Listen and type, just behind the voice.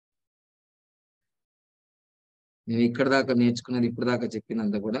నేను ఇక్కడ దాకా నేర్చుకున్నది, ఇప్పుడు దాకా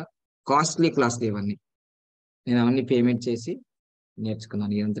చెప్పినంత కూడా కాస్ట్లీ క్లాస్‌లు ఇవన్నీ. నేను అవన్నీ పేమెంట్ చేసి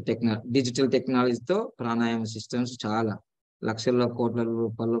నేర్చుకున్నాను. ఇదంతా డిజిటల్ టెక్నాలజీతో ప్రాణాయామ సిస్టమ్స్ చాలా లక్షల్లో, కోట్ల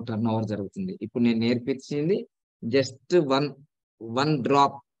రూపాయల్లో టర్నోవర్ జరుగుతుంది. ఇప్పుడు నేను నేర్పించింది just one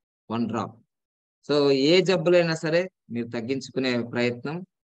drop, one drop. So ఏ జబ్బులైనా సరే మీరు తగ్గించుకునే ప్రయత్నం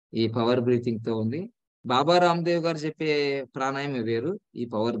ఈ పవర్ బ్రీతింగ్ తో ఉంది. బాబా రామ్‌దేవ్ గారు చెప్పే ప్రాణాయామం వేరు, ఈ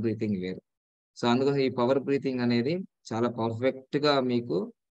పవర్ బ్రీతింగ్ వేరు. సో అందుకోసం ఈ పవర్ బ్రీతింగ్ అనేది చాలా పర్ఫెక్ట్ గా మీకు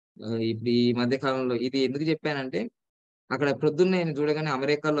ఇప్పుడు ఈ మధ్య కాలంలో ఇది ఎందుకు చెప్పానంటే, అక్కడ ప్రొద్దున్నే నేను చూడగానే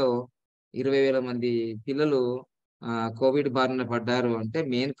అమెరికాలో 20,000 మంది పిల్లలు కోవిడ్ బారిన పడ్డారు అంటే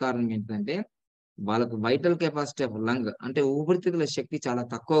మెయిన్ కారణం ఏంటంటే, వాళ్ళకు వైటల్ కెపాసిటీ ఆఫ్ లంగ్ అంటే ఊపిరితిత్తుల శక్తి చాలా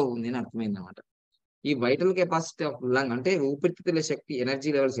తక్కువ ఉంది అని అర్థమైందన్నమాట. ఈ వైటల్ కెపాసిటీ ఆఫ్ లంగ్ అంటే ఊపిరితిత్తుల శక్తి ఎనర్జీ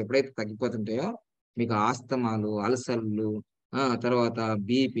లెవెల్స్ ఎప్పుడైతే తగ్గిపోతుంటాయో మీకు ఆస్తమాలు, అల్సర్‌లు, తర్వాత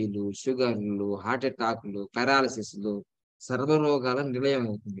బీపీలు, షుగర్‌లు, హార్ట్ అటాక్‌లు, పారాలిసిస్‌లు, సర్వరోగాల నిలయం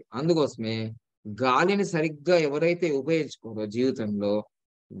అవుతుంది. అందుకోసమే గాలిని సరిగ్గా ఎవరైతే ఉపయోగించుకోరో జీవితంలో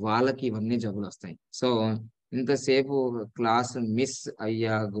వాళ్ళకి ఇవన్నీ జబ్బులొస్తాయి. సో, ఇంతసేపు క్లాస్ మిస్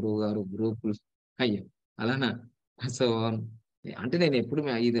అయ్యా గురువుగారు గ్రూపులు అయ్యో! అలానా? సో, అంటే నేనెప్పుడు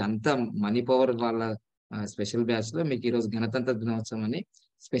ఇది అంతా మనీ పవర్ వాళ్ళ స్పెషల్ బ్యాచ్‌లో మీకు ఈరోజు గణతంత్ర దినోత్సవం అని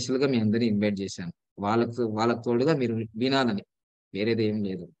స్పెషల్‌గా మీ అందరిని ఇన్వైట్ చేశాను. వాళ్ళకి తోడుగా మీరు వినాలని. వేరేదేం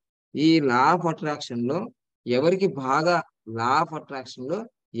లేదు. ఈ లా ఆఫ్ అట్రాక్షన్‌లో ఎవరికి బాగా లా ఆఫ్ అట్రాక్షన్‌లో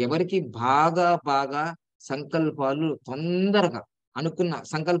ఎవరికి బాగా సంకల్పాలు తొందరగా అనుకున్న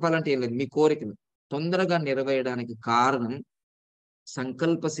సంకల్పాలంటే ఏం లేదు. మీ కోరికలు తొందరగా నెరవేరడానికి కారణం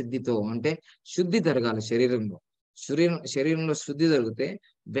సంకల్ప సిద్ధితో అంటే శుద్ధి జరగాలి శరీరంలో. శరీరంలో శుద్ధి జరిగితే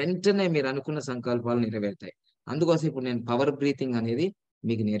వెంటనే మీరు అనుకున్న సంకల్పాలు నెరవేరుతాయి. అందుకోసం ఇప్పుడు నేను పవర్ బ్రీతింగ్ అనేది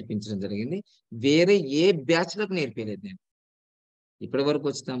మీకు నేర్పించడం జరిగింది. వేరే ఏ బ్యాచ్‌లకు నేర్పియలేదు నేను. ఇప్పటి వరకు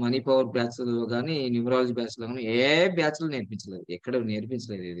వచ్చిన మనీ పవర్ బ్యాచ్‌లో గాని, న్యూమరాలజీ బ్యాచ్‌లో గాని ఏ బ్యాచ్‌లో నేర్పించలేదు. ఎక్కడ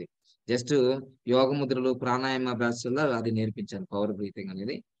నేర్పించలేదు ఇది. జస్ట్ యోగ ముద్రలు, ప్రాణాయామ బ్యాచ్‌లో అది నేర్పించాను పవర్ బ్రీతింగ్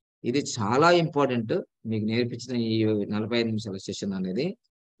అనేది. ఇది చాలా ఇంపార్టెంట్. మీకు నేర్పించిన ఈ 45 నిమిషాల సెషన్ అనేది.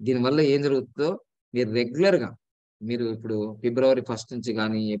 దీనివల్ల ఏం జరుగుతుందో మీరు రెగ్యులర్‌గా మీరు ఇప్పుడు ఫిబ్రవరి 1 నుంచి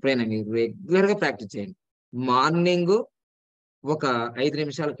గాని ఎప్పుడైనా మీరు రెగ్యులర్‌గా ప్రాక్టీస్ చేయండి. మార్నింగు ఒక 5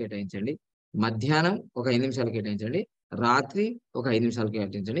 నిమిషాలు కేటాయించండి. మధ్యాహ్నం ఒక 5 నిమిషాలు కేటాయించండి. రాత్రి ఒక 5 నిమిషాలు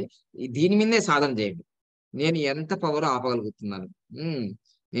కేటాయించండి. దీని మీదనే సాధన చేయండి. నేను ఎంత పవర్ ఆపగలుగుతున్నాను. హ్మ్.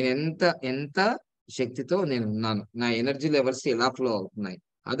 నేనెంత ఎంత ఎంత శక్తితో నేనున్నాను. నా ఎనర్జీ లెవెల్స్ ఎలా ఫ్లో అవుతున్నాయి.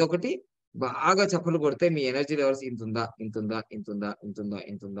 అదొకటి బాగా చప్పట్లు కొడితే మీ energy levels ఇంతుందా? ఇంతుందా? ఇంతుందా? ఇంతుందా?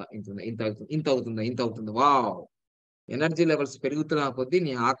 ఇంతుందా? ఇంతుందా? ఇంతవుతుందా? ఇంతవుతుందా? Wow! Energy levels పెరుగుతున్న కొద్దీ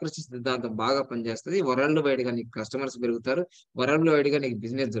నీ ఆకర్షణ సిద్ధాంతం బాగా పనిచేస్తది. వరల్డ్ వైడ్‌గా నీకు కస్టమర్స్ పెరుగుతారు. వరల్డ్ వైడ్‌గా నీకు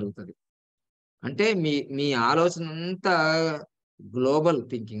బిజినెస్ జరుగుతది. అంటే మీ మీ ఆలోచనంతా గ్లోబల్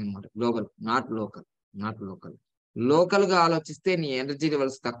థింకింగ్ అన్నమాట. Global not local. Not local. లోకల్‌గా ఆలోచిస్తే నీ ఎనర్జీ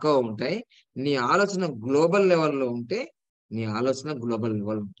లెవెల్స్ తక్కువ ఉంటాయి. నీ ఆలోచన గ్లోబల్ లెవెల్‌లో ఉంటే నీ ఆలోచన గ్లోబల్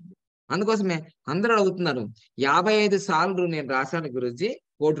లెవెల్ ఉంటుంది. అందుకోసమే అందరూ అడుగుతున్నారు. 55 సార్లు నేను రాసాను గురూజీ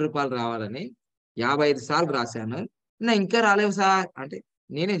 ₹1,00,00,000 రావాలని. 55 సార్లు రాసాను. ఇంకా రాలేవు సార్ అంటే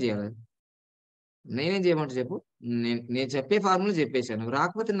నేనేం చేయాలి? నేనేం చేయమంటావు చెప్పు? నేను నేను చెప్పే ఫార్ములా చెప్పేసాను.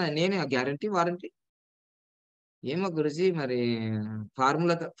 రాకపోతే నేనే గ్యారంటీ, వారంటీ. ఏమో గురూజీ మరి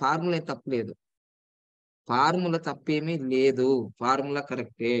ఫార్ములా ఏం తప్పులేదు. ఫార్ములా తప్పేమీ లేదు. ఫార్ములా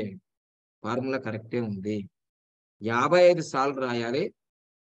కరెక్టే. ఫార్ములా కరెక్టే ఉంది. 55 సార్లు రాయాలి.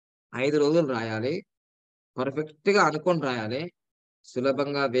 5 రోజులు రాయాలి. పర్ఫెక్ట్‌గా అనుకోని రాయాలి.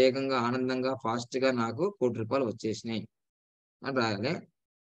 సులభంగా, వేగంగా, ఆనందంగా, ఫాస్ట్‌గా నాకు ₹1,00,00,000 వచ్చేసినాయి అని రాయాలి.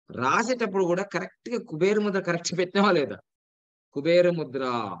 రాసేటప్పుడు గూడా కరెక్ట్‌గా కుబేర ముద్ర కరెక్ట్ పెట్టినావా లేదా? కుబేర ముద్ర,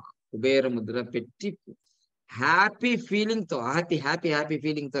 కుబేర ముద్ర పెట్టి హ్యాపీ ఫీలింగ్‌తో హ్యాపీ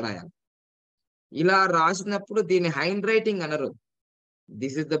ఫీలింగ్‌తో రాయాలి. ఇలా రాసినప్పుడు దీన్ని హ్యాండ్ రైటింగ్ అనరు.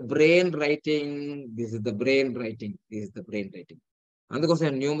 This is the brain writing. This is the brain writing. This is the brain writing. అందుకోసం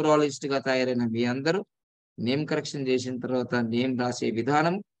న్యూమరాలజిస్ట్‌గా తయారైన మీ అందరూ నేమ్ కరెక్షన్ చేసిన తర్వాత నేమ్ రాసే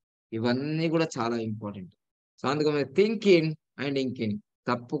విధానం ఇవన్నీ గూడా చాలా ఇంపార్టెంట్. సో, అందుకు మీరు థింకింగ్ అండ్ ఇంకింగ్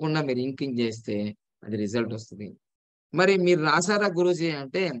తప్పకుండా మీరు ఇంకింగ్ చేస్తే అది రిజల్ట్ వస్తది. మరి మీరు రాసారా గురూజీ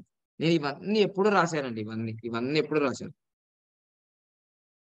అంటే, నేను ఇవన్నీ ఎప్పుడో రాసానండి ఇవన్నీ ఎప్పుడో రాసాను.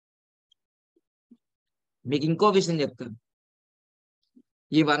 మీకింకో విషయం చెప్తాను.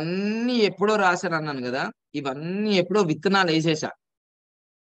 ఇవన్నీ ఎప్పుడో రాసానన్నాను గదా! ఇవన్నీ ఎప్పుడో విత్తనాలేసేసా.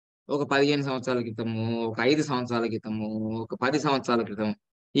 ఒక 15 సంవత్సరాల క్రితము, ఒక 5 సంవత్సరాల క్రితము, ఒక 10 సంవత్సరాల క్రితం.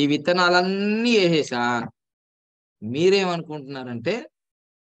 ఈ విత్తనాలన్నీ ఏసేసా. మీరేమనుకుంటున్నారంటే,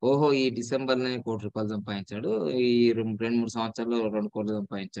 ఓహో! ఈ డిసెంబర్‌లోనే ₹1,00,00,000 సంపాదించాడు. ఈ 2, 3 సంవత్సరాల్లో 2,00,00,000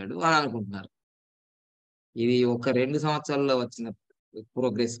 సంపాదించాడు అని అనుకుంటున్నారు. ఇది ఒక 2 సంవత్సరాల్లో వచ్చిన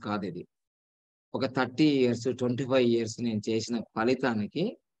ప్రోగ్రెస్ కాదిది. ఒక 30 ఇయర్స్ 25 ఇయర్స్ నేను చేసిన ఫలితానికి,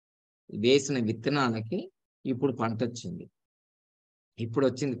 వేసిన విత్తనాలకి ఇప్పుడు పంట వచ్చింది. ఇప్పుడు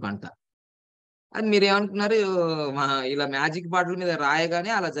వచ్చింది పంట. అది మీరేమనుకున్నారు, ఇలా మ్యాజిక్ బాటిల్ మీద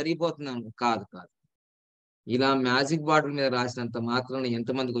రాయగానే అలా జరిగిపోతుంది కాదు, కాదు. ఇలా మ్యాజిక్ బాటిల్ మీద రాసినంత మాత్రాన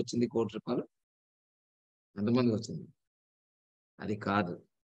ఎంతమందికి వచ్చింది ₹1,00,00,000? ఎంతమందికి వచ్చింది? అది కాదు.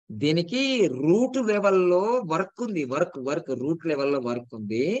 దీనికి రూట్ లెవెల్‌లో వర్క్ ఉంది. రూట్ లెవెల్‌లో వర్క్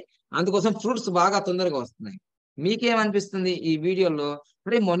ఉంది. అందుకోసం ఫ్రూట్స్ బాగా తొందరగా వస్తున్నాయి. మీకేమనిపిస్తుంది ఈ వీడియోలో?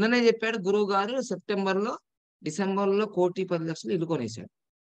 అరే! మొన్ననే చెప్పాడు గురువుగారు సెప్టెంబర్‌లో, డిసెంబర్‌లో 1,10,00,000 ఇల్లు కొనేసాడు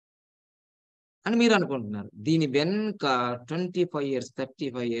అని మీరనుకుంటున్నారు. దీని వెనుక 25 ఇయర్స్, 35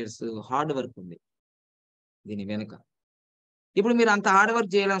 ఇయర్స్ హార్డ్ వర్క్ ఉంది దీని వెనక. ఇప్పుడు మీరంత హార్డ్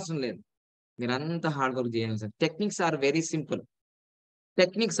వర్క్ చేయనవసరం లేదు. మీరంత హార్డ్ వర్క్ చేయనవసరం. Techniques are very simple.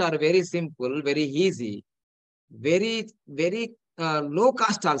 Very easy, very, very low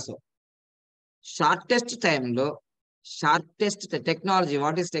cost also. Shortest టైమ్‌లో technology,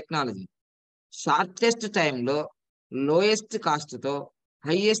 what is technology? Shortest టైమ్‌లో లోయెస్ట్ కాస్ట్‌తో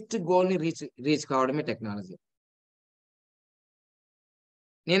హైయెస్ట్ గోల్‌ని రీచ్ కావడమే టెక్నాలజీ.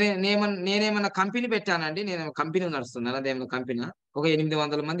 నేనేమన్నా కంపెనీ పెట్టానండి? నేను కంపెనీ నడుస్తుందా? నాదేమన్నా కంపెనా? ఒక 800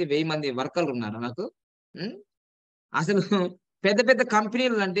 మంది, 1000 మంది వర్కర్లున్నారా నాకు? హ్మ్. అసలు పెద్ద పెద్ద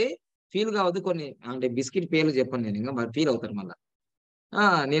కంపెనీలండి, ఫీల్ కావద్దు. కొన్ని అంటే బిస్కిట్ పేర్లు చెప్పను నేనింక, మరి ఫీల్ అవుతారు మళ్ళా. ఆ!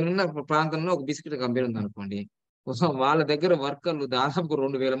 నేనున్న ప్రాంతంలో ఒక బిస్కిట్ కంపెనీ ఉందనుకోండి. వాళ్ళ దగ్గర వర్కర్లు దాదాపు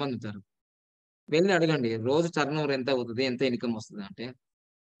 2000 మంది ఉంటారు. వెళ్లి అడగండి. రోజు టర్నోవర్ ఎంత అవుతది? ఎంత ఇన్‌కమ్ వస్తది అంటే,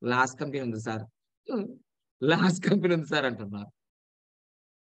 లాస్ కంపెనీ ఉంది సార్. హ్మ్. లాస్ కంపెనీ ఉంది సార్ అంటున్నారు.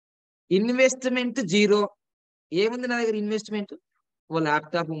 Investment zero. ఏముంది నా దగ్గర ఇన్వెస్ట్‌మెంట్? ఓ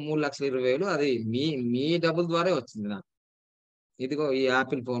ల్యాప్‌టాప్ 3,20,000 అది మీ మీ డబ్బుల ద్వారా వచ్చింది నాకు. ఇదిగో ఈ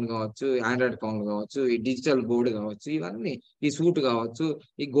యాపిల్ ఫోన్ గావచ్చు, ఆండ్రాయిడ్ ఫోన్‌లు గావచ్చు, ఈ డిజిటల్ బోర్డ్ గావచ్చు, ఇవన్నీ, ఈ సూట్ గావచ్చు,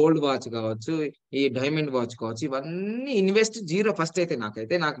 ఈ గోల్డ్ వాచ్ గావచ్చు, ఈ డైమండ్ వాచ్ కావచ్చు, ఇవన్నీ ఇన్వెస్ట్ జీరో ఫస్ట్ అయితే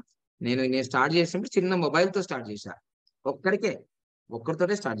నాకైతే. నేను స్టార్ట్ చేసినప్పుడు చిన్న మొబైల్‌తో స్టార్ట్ చేశా. ఒక్కడికే.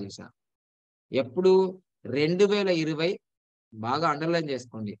 ఒక్కడితోటే స్టార్ట్ చేశా. ఎప్పుడు? 2020, బాగా అండర్‌లైన్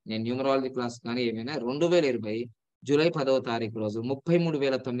చేసుకోండి. నేను న్యూమరాలజీ క్లాస్ కానీ ఏమైనా 2020 జూలై 10వ తారీఖు రోజు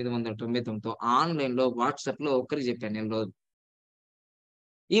 33,999తో ఆన్‌లైన్‌లో వాట్సాప్‌లో ఒక్కరికి చెప్పాను నెల రోజులు.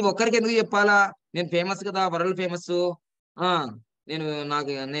 ఈ ఒక్కరికెందుకు జెప్పాలా? నేను ఫేమస్ గదా! World famous. ఆ!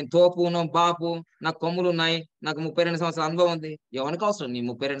 నేను తోపును, బాపు, నాకు కొమ్ములున్నాయి. నాకు 32 సంవత్సరాల అనుభవం ఉంది. ఎవరికవసరం నీ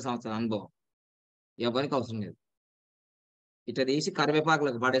 32 సంవత్సరాల అనుభవం? ఎవ్వరికి అవసరం లేదు. ఇట్ట తీసి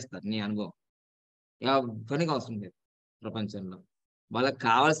కరివేపాకులోకి పడేస్తారు నీ అనుభవం. ఎవ్వనికి అవసరం లేదు ప్రపంచంలో. వాళ్ళకి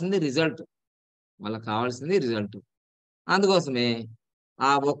కావాల్సింది రిజల్ట్. వాళ్ళకి కావాల్సింది రిజల్ట్. అందుకోసమే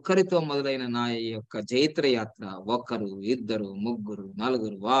ఆ ఒక్కరితో మొదలైన నా ఈ యొక్క జైత్ర యాత్ర ఒకరు, ఇద్దరు, ముగ్గురు,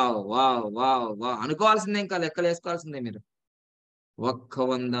 నలుగురు, వావ్! వావ్! వావ్! వావ్! అనుకోవాల్సిందే, ఇంకా లెక్కలేసుకోవాల్సిందే మీరు.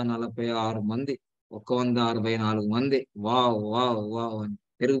 146 మంది, 164 మంది వావ్! వావ్! వావ్! అని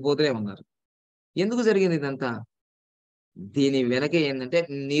పెరిగిపోతూనే ఉన్నారు. ఎందుకు జరిగింది ఇదంతా? దీని వెనక ఏందంటే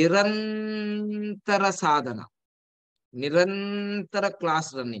నిరంతర సాధన, నిరంతర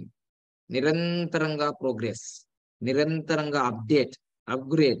క్లాస్ రన్నింగ్, నిరంతరంగా ప్రోగ్రెస్, నిరంతరంగా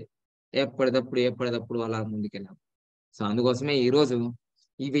అప్‌గ్రేడ్, ఎప్పటిదప్పుడు అలా ముందుకెళ్ళాం. సో, అందుకోసమే ఈరోజు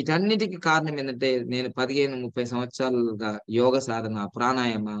వీటన్నిటికి కారణం ఏందంటే, నేను 15, 30 సంవత్సరాలుగా యోగ సాధన,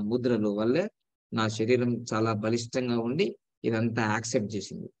 ప్రాణాయామ, ముద్రలు వల్లే నా శరీరం చాలా బలిష్టంగా ఉండి ఇదంతా యాక్సెప్ట్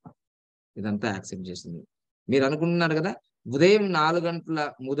జేసింది. ఇదంతా యాక్సెప్ట్ జేసింది. మీరనుకుంటున్నారు గదా! ఉదయం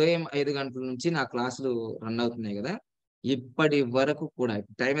 5 గంటల నుంచి నా క్లాసులు రన్ అవుతున్నాయి గదా! ఇప్పటి వరకు కూడా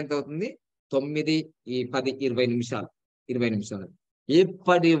టైం ఎంతవుతుంది? 9, 10, 20 నిమిషాలు. 20 నిమిషాలు.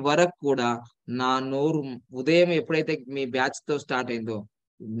 ఇప్పటి వరకు కూడా నా నోరు ఉదయం ఎప్పుడైతే మీ బ్యాచ్‌తో స్టార్ట్ అయిందో,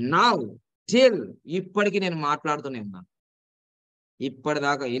 నౌ టిల్ ఇప్పటికి నేను మాట్లాడుతూనే ఉన్నాను.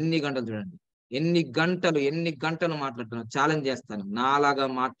 ఇప్పటిదాకా ఎన్ని గంటలు చూడండి. ఎన్ని గంటలు మాట్లాడుతున్నాను. ఛాలెంజ్ చేస్తాను. నాలాగా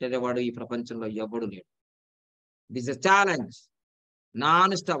మాట్లాడేవాడు ఈ ప్రపంచంలో ఎవ్వడు లేడు. This a challenge.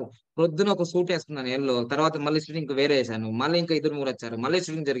 Non stop. పొద్దున ఒక సూట్ ఏసుకున్నాను యెల్లో. తర్వాత మళ్ళీ స్టిచ్చింగ్ వేరే ఏసాను. మళ్ళీ ఇంకా ఇద్దరు ముగ్గురొచ్చారు. మళ్ళీ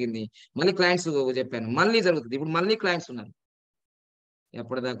స్టిచ్చింగ్ జరిగింది. మళ్ళీ క్లయింట్స్ చెప్పాను. మళ్ళీ జరుగుతది. ఇప్పుడు మళ్ళీ క్లయింట్స్ ఉన్నారు.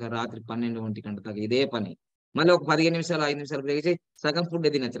 ఎప్పటిదాకా రాత్రి 12, 1 గంట దాకా ఇదే పని. మళ్ళీ ఒక 15 నిమిషాలు, 5 నిమిషాలు బ్రేక్ ఇచ్చి సగం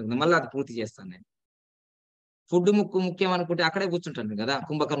ఫుడ్డే తినొచ్చాను. మళ్ళీ అది పూర్తి చేస్తాను నేను. ఫుడ్ ముఖ్యం అనుకుంటే అక్కడే కూర్చుంటాను గదా!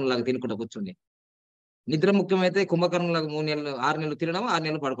 కుంభకర్ణులాగా తినుకుంటా కూర్చుండి. నిద్ర ముఖ్యమైతే కుంభకర్ణులాగా 3 నెలలు, 6 నెలలు తినడం, 6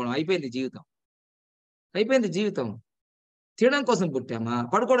 నెలలు పడుకోవడం. అయిపోయింది జీవితం. అయిపోయింది జీవితం. తినడం కోసం పుట్టామా?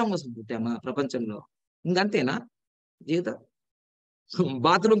 పడుకోవడం కోసం పుట్టామా ప్రపంచంలో? ఇంగంతేనా జీవితం?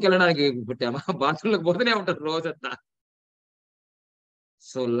 బాత్రూమ్‌కెళ్ళడానికి పుట్టామా? బాత్రూమ్‌లోకి పోతూనే ఉంటారు రోజంతా.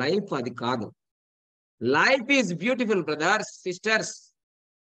 సో, లైఫ్ అది కాదు. Life is beautiful brothers, sisters.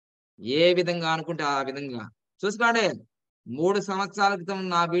 ఏ విధంగా అనుకుంటే ఆ విధంగా. చూసుకోండి. 3 సంవత్సరాల క్రితం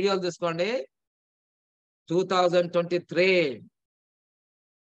నా వీడియోలు చూసుకోండి.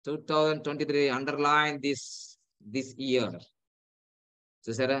 2023 అండర్లైన్ దిస్ ఇయర్.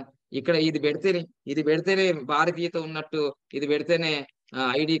 చూసారా, ఇక్కడ ఇది పెడితేనే భారతీయత ఉన్నట్టు, ఇది పెడితేనే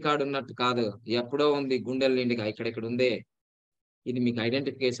ఐడి కార్డు ఉన్నట్టు కాదు. ఎప్పుడో ఉంది గుండెల నిండుగా, ఇక్కడ ఉందే. ఇది మీకు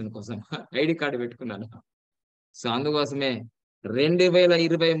ఐడెంటిఫికేషన్ కోసం ఐడి కార్డు పెట్టుకున్నాను. సో అందుకోసమే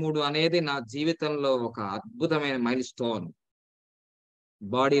 2023 అనేది నా జీవితంలో ఒక అద్భుతమైన mile stone.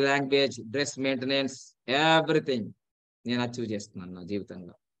 Body language, dress maintenance, everything నేను అచీవ్ చేస్తున్నాను నా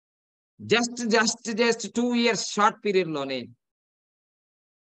జీవితంలో. జస్ట్ 2 years షార్ట్ పీరియడ్ లోనే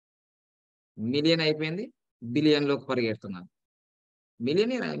మిలియన్ అయిపోయింది, బిలియన్ లోకి పరిగెడుతున్నాను.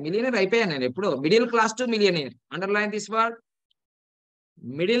 మిలియనర్ అయిపోయాను నేను ఎప్పుడో. Middle class to millionaire, underline this word,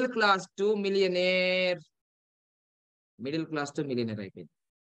 middle class to millionaire. Middle class to millionaire అయిపోయింది.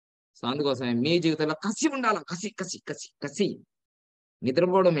 సో అందుకోసమే మీ జీవితంలో కసి ఉండాలా, కసి.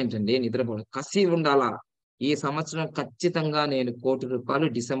 నిద్రపోవడం ఏంటండి, నిద్రపోవడం, కసి ఉండాలా. ఈ సంవత్సరం ఖచ్చితంగా నేను ₹1,00,00,000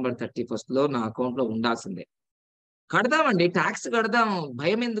 December 31st లో నా అకౌంట్ లో ఉండాల్సిందే. కడదామండి, ట్యాక్స్ కడదాం,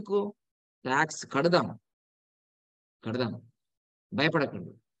 భయం ఎందుకు? ట్యాక్స్ కడదాం,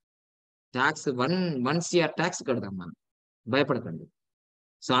 భయపడకండి. ట్యాక్స్ 1 year ట్యాక్స్ కడదాం మనం, భయపడకండి.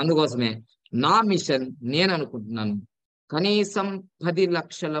 సో అందుకోసమే నా మిషన్, నేను అనుకుంటున్నాను కనీసం 10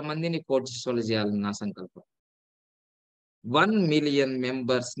 లక్షల మందిని కోటీశ్వరులు చేయాలని నా సంకల్పం. 1 million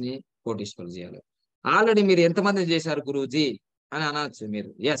మెంబర్స్ ని కోటీశ్వరులు చేయాలి. ఆల్రెడీ మీరు ఎంతమంది చేశారు గురూజీ అని అనొచ్చు మీరు.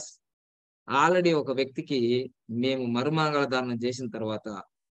 ఎస్, ఆల్రెడీ ఒక వ్యక్తికి మేము మరుమాంగళ దానం చేసిన తర్వాత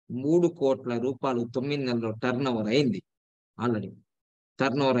 ₹3 కోట్ల 9 నెలల్లో టర్న్ ఓవర్ అయింది. ఆల్రెడీ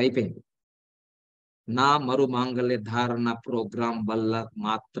టర్న్ ఓవర్ అయిపోయింది. నా మరుమాంగళ్య ధారణ ప్రోగ్రాం వల్ల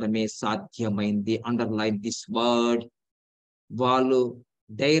మాత్రమే సాధ్యమైంది. Underline this word. వాళ్ళు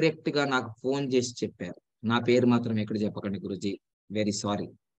డైరెక్ట్ గా నాకు ఫోన్ చేసి చెప్పారు. నా పేరు మాత్రం ఎక్కడ చెప్పకండి గురుజీ, వెరీ సారీ.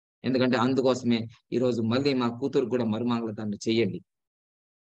 ఎందుకంటే అందుకోసమే ఈరోజు మళ్ళీ మా కూతురు కూడా మరుమాంగళ దాన్ని చెయ్యండి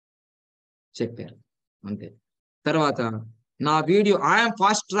చెప్పారు, అంతే. తర్వాత నా video I'm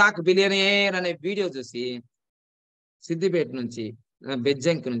fast track billionaire అనే వీడియో చూసి సిద్దిపేట నుంచి,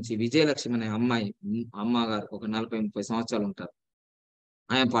 బెజ్జంకి నుంచి విజయలక్ష్మి అనే అమ్మాయి, అమ్మగారు ఒక 40-30 సంవత్సరాలు ఉంటారు.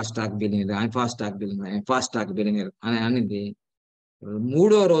 ఐఎమ్ ఫాస్ట్ ట్రాక్ బిలియనేర్ అని అనింది.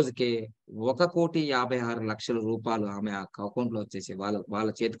 3వ రోజుకే ₹1,56,00,000 ఆమె అకౌంట్ లో వచ్చేసి వాళ్ళ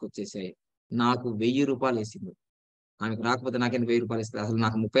చేతికి వచ్చేసాయి. నాకు ₹1,000 వేసింది. ఆమెకు రాకపోతే నాకేం ₹1,000 ఇస్తుంది? అసలు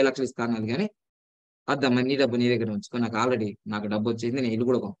నాకు 30 లక్షలు ఇస్తాను కానీ వద్దమ్మా, నీ డబ్బు నీ దగ్గర ఉంచుకో, నాకు డబ్బు వచ్చేసింది, నేను ఇల్లు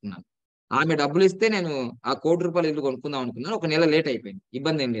కూడా కొనుక్కున్నాను. ఆమె డబ్బులు ఇస్తే నేను ఆ ₹1,00,00,000 ఇల్లు కొనుక్కుందాం అనుకున్నాను. ఒక నెల లేట్ అయిపోయింది,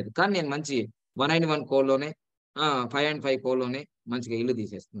 ఇబ్బంది ఏం లేదు. కానీ నేను మంచి 191 కోలోనే 505 కోలోనే మంచిగా ఇల్లు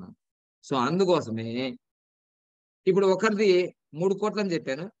తీసేస్తున్నాను. సో అందుకోసమే ఇప్పుడు ఒకరిది 3 కోట్లు అని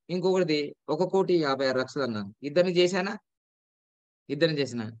చెప్పాను, ఇంకొకరిది 1,56,00,000 అన్నాను. ఇద్దరిని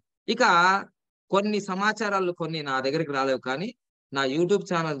చేసిన ఇక కొన్ని సమాచారాలు కొన్ని నా దగ్గరికి రాలేవు. కానీ నా యూట్యూబ్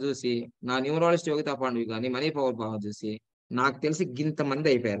ఛానల్ చూసి, నా న్యూమరాలజిస్ట్ యోగితా పాండవి కానీ, మనీ పవర్ బాగా చూసి నాకు తెలిసి గింతమంది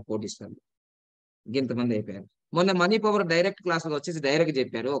అయిపోయారు కోటీశ్వరులు, గింతమంది అయిపోయారు. మొన్న మనీ పవర్ డైరెక్ట్ క్లాస్ లో వచ్చేసి డైరెక్ట్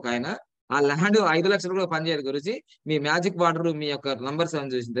చెప్పారు ఒక ఆయన, ఆ ల్యాండ్ 5 లక్షలు కూడా పనిచేయదు గురుజీ, మీ మ్యాజిక్ వాటర్ మీ యొక్క నంబర్స్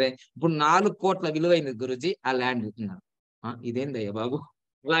అని చూసింటే ఇప్పుడు 4 కోట్ల విలువైంది గురుజీ ఆ ల్యాండ్. ఇదేందయ్యా బాబు,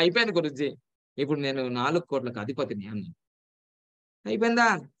 ఇలా అయిపోయింది గురుజీ. ఇప్పుడు నేను 4 కోట్లకు అధిపతిని అన్నాను. అయిపోయిందా?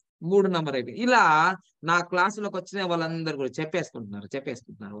 3 నంబర్ అయిపోయింది. ఇలా నా క్లాసులోకి వచ్చిన వాళ్ళందరూ కూడా చెప్పేసుకుంటున్నారు.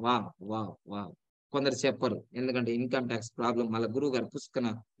 Wow wow wow. కొందరు చెప్పరు, ఎందుకంటే ఇన్కమ్ ట్యాక్స్ ప్రాబ్లం. మళ్ళీ గురువు గారు పుస్తకన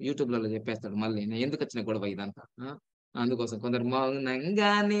యూట్యూబ్లలో చెప్పేస్తాడు. మళ్ళీ నేను ఎందుకు వచ్చిన గొడవ ఇదంతా. అందుకోసం కొందరు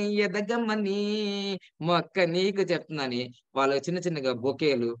మౌనంగానే ఎదగమని మొక్క నీకు చెప్తున్నాని వాళ్ళు చిన్నగా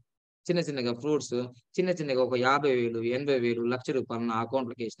బొకేలు, చిన్నగా ఫ్రూట్స్, చిన్నగా ఒక 50,000, 80,000, ₹1,00,000 నా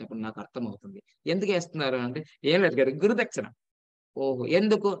అకౌంట్లోకి వేసినప్పుడు నాకు అర్థం అవుతుంది ఎందుకు వేస్తున్నారు అంటే, ఏం లేదు గారు, గురుదక్షిణ. ఓహో,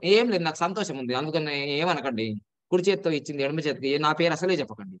 ఎందుకు? ఏం లేదు, నాకు సంతోషం ఉంది అందుకని ఏమనకండి. కుడి చేత్తో ఇచ్చింది ఎడమ చేతికి నా పేరు అసలే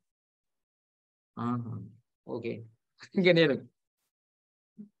చెప్పకండి. ఆహా, ఓకే. ఇంకా నేను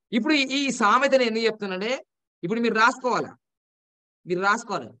ఇప్పుడు ఈ సామెతను ఎందుకు చెప్తున్నానంటే, ఇప్పుడు మీరు రాసుకోవాలి.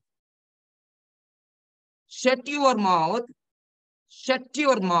 షట్ యువర్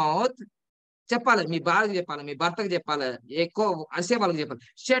మౌత్ చెప్పాలి. మీ భార్యకి చెప్పాలి, మీ భర్తకు చెప్పాలి, ఎక్కువ అరిసే వాళ్ళకి చెప్పాలి.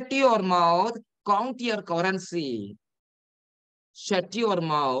 Shut your mouth, count your currency. Shut your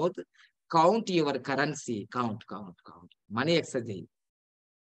mouth, count your currency. Count money exercise చేయి.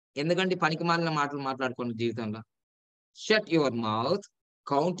 ఎందుకంటే పనికి మాలిన మాటలు మాట్లాడుకోండి జీవితంలో. Shut your mouth,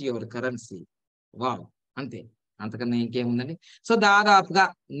 count your currency. Wow, అంతే, అంతకన్నా ఇంకేముందండి. సో దాదాపుగా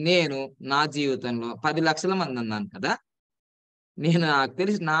నేను నా జీవితంలో 10 లక్షల మంది అన్నాను కదా, నేను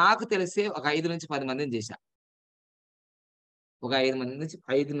నాకు తెలిసి ఒక 5 నుంచి 10 మందిని చేశా. ఒక 5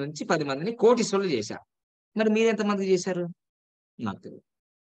 నుంచి 10 మందిని కోటీశ్వరులు చేశా. మరి మీరు ఎంతమంది చేశారు? నాకు తెలియదు.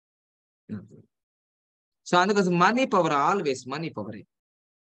 సో అందుకోసం money power, always money పవరే.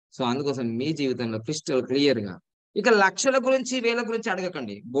 So అందుకోసం మీ జీవితంలో క్రిస్టల్ క్లియర్ గా ఇక లక్షల గురించి వేల గురించి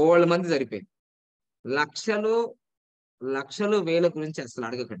అడగకండి, బోళ్ళ మంది సరిపోయింది. లక్షలు లక్షలు వేల గురించి అసలు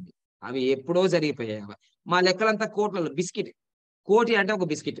అడగకండి, అవి ఎప్పుడో జరిగిపోయాయి. మా లెక్కలంతా కోట్లలో. బిస్కెట్, కోటి అంటే ఒక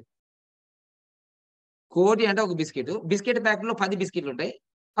బిస్కెట్, కోటి అంటే ఒక బిస్కెట్. బిస్కెట్ ప్యాకెట్ లో 10 బిస్కెట్లు ఉంటాయి.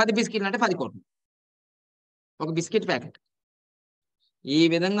 10 బిస్కెట్లు అంటే 10 కోట్లు ఒక బిస్కెట్ ప్యాకెట్. ఈ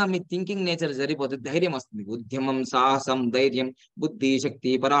విధంగా మీ థింకింగ్ నేచర్ జరిగిపోతుంది, ధైర్యం వస్తుంది. ఉద్యమం, సాహసం, ధైర్యం, బుద్ధి,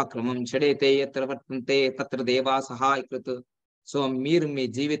 శక్తి, పరాక్రమం, షడేతే ఎత్ర వర్తంతే తత్ర దేవా సహాయకృత్. సో మీరు మీ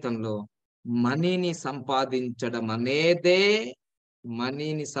జీవితంలో మనీని సంపాదించడం అనేదే,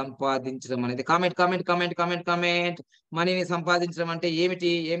 మనీని సంపాదించడం అనేది, comment comment comment comment comment. మనీని సంపాదించడం అంటే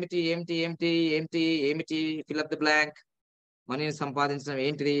ఏమిటి ఏమిటి ఏమిటి ఏమిటి ఏమిటి ఏమిటి? Fill up the blank. మనీని సంపాదించడం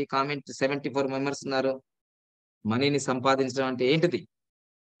ఏంటిది? కామెంట్ 74 మెంబర్స్ ఉన్నారు. మనీని సంపాదించడం అంటే ఏంటిది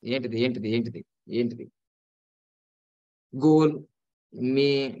ఏంటిది ఏంటిది ఏంటిది ఏంటిది? గోల్, మీ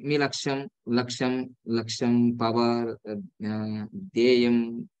మీ లక్ష్యం, లక్ష్యం లక్ష్యం, పవర్, ధ్యేయం.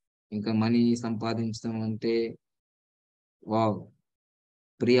 ఇంకా మనీ సంపాదించడం అంటే వావ్.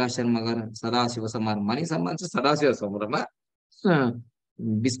 ప్రియా శర్మ గారు, సదాశివ సమారం. మనీ సంబంధించి సదాశివ సమారమా?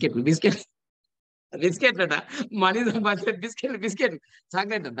 బిస్కెట్లు బిస్కెట్ బిస్కెట్ అట. మనీ సంపాదించే బిస్కెట్ బిస్కెట్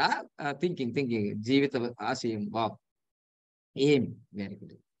చాక్లెట్ అట. థింకింగ్ థింకింగ్, జీవిత ఆశయం. వావ్, ఏం వెరీ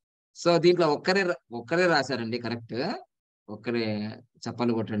గుడ్. సో దీంట్లో ఒక్కరే రాశారండి కరెక్ట్. ఒక్కరే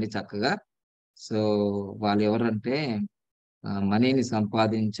చప్పలు కొట్టండి చక్కగా. సో వాళ్ళు ఎవరంటే మనీని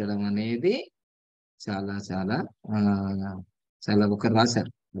సంపాదించడం అనేది చాలా చాలా ఆ, చాలా ఒకరు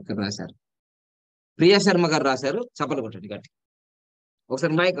రాశారు. ప్రియా శర్మ గారు రాశారు. చప్పలు కొట్టండి గట్టి.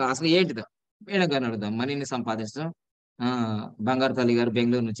 ఒకసారి మైక్ అసలు ఏంటిదో మేడం గారిని అడుగుదాం. మనీని సంపాదించడం. ఆ బంగారు తల్లి గారు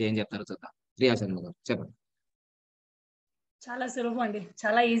బెంగళూరు నుంచి ఏం చెప్తారో చూద్దాం. ప్రియా శర్మ గారు చెప్పండి. చాలా సులభం అండి,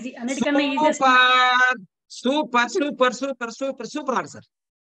 చాలా ఈజీ, అన్నిటికన్నా easiest. Super super super super super super answer.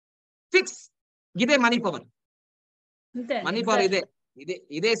 Fix. ఇదే మనీ పవర్. అంతే మనీ పవర్ ఇదే ఇదే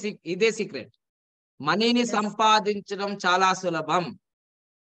ఇదే ఇదే సీక్రెట్. మనీని సంపాదించడం చాలా సులభం.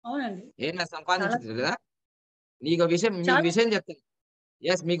 అవునండి, ఏమైనా సంపాదించదు కదా. మీకు చాలా విషయం చెప్తాను.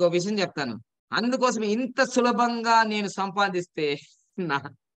 ఎస్, మీకు విషయం చెప్తాను. అందుకోసం ఇంత సులభంగా నేను సంపాదిస్తే నా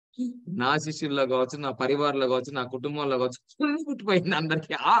నా శిష్యుల్లో కావచ్చు, నా పరివారంలో కావచ్చు, నా కుటుంబంలో కావచ్చు, పుట్టిపోయింది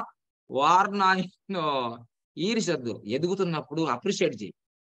అందరికి. వారినాయనో ఈర్షద్దు. ఎదుగుతున్నప్పుడు అప్రిషియేట్ చేయి,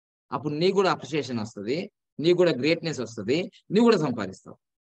 అప్పుడు నీకు కూడా అప్రిషియేషన్ వస్తుంది, నీకు కూడా గ్రేట్నెస్ వస్తుంది, నీకు కూడా సంపాదిస్తావు.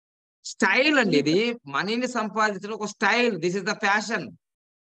 స్టైల్ అండి ఇది. మనీని సంపాదించడం ఒక style. This is the fashion.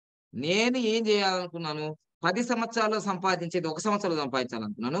 నేను ఏం చేయాలనుకున్నాను? 10 సంవత్సరాలు సంపాదించేది 1 సంవత్సరాలు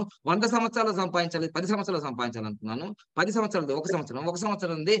సంపాదించాలనుకున్నాను. 100 సంవత్సరాలు సంపాదించాలి 10 సంవత్సరాలు సంపాదించాలనుకున్నాను. 10 సంవత్సరాలు 1 సంవత్సరం, 1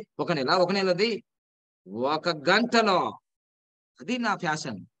 సంవత్సరం ఉంది 1 నెల, 1 నెలది 1 గంటలో. అది నా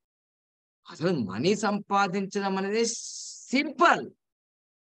ఫ్యాషన్. అసలు మనీ సంపాదించడం అనేది సింపుల్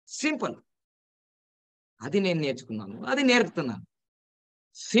సింపుల్. అది నేను నేర్చుకున్నాను, అది నేర్పుతున్నాను.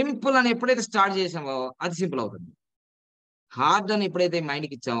 సింపుల్ అని ఎప్పుడైతే స్టార్ట్ చేసామో అది సింపుల్ అవుతుంది. హార్డ్ అని ఎప్పుడైతే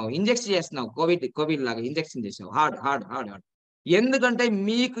మైండ్కి ఇచ్చామో, ఇంజెక్షన్ చేస్తున్నావు, కోవిడ్ లాగా ఇంజెక్షన్ చేసావు. Hard hard hard hard. ఎందుకంటే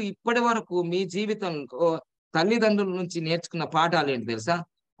మీకు ఇప్పటి వరకు మీ జీవితంలో తల్లిదండ్రుల నుంచి నేర్చుకున్న పాఠాలు ఏంటి తెలుసా?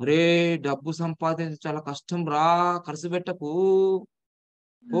 అరే, డబ్బు సంపాదించడం చాలా కష్టం రా, ఖర్చు పెట్టకు,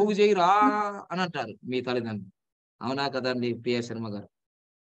 పోగు చేయిరా అని అంటారు మీ తల్లిదండ్రులు. అవునా కదండి ప్రియ శర్మ గారు?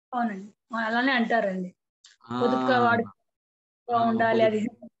 అవునండి, అలానే అంటారండి. ఆ పొదుపుగా ఉండాలి అది.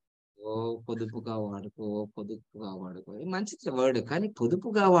 పొదుపుగా వాడుకో మంచి వర్డ్, కానీ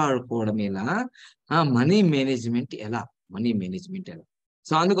పొదుపుగా వాడుకోవడం ఎలా? మనీ మేనేజ్మెంట్ ఎలా?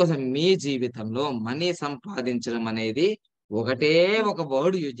 సో అందుకోసం మీ జీవితంలో మనీ సంపాదించడం అనేది ఒకటే ఒక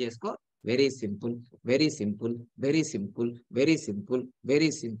వర్డ్ యూజ్ చేసుకో. Very simple, very simple, very simple, very simple,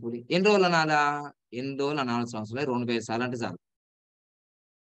 very simple. ఎన్ని రోజులు అనాలా? ఎన్ని రోజులు అనాల్సిన అవసరం లేదు. 2000 సార్లు అంటే చాలు.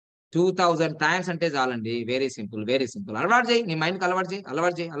 2000 టైమ్స్ అంటే చాలండి. Very simple, very simple. అలవాటు చేయి, నీ మైండ్కి అలవాటు చేయి,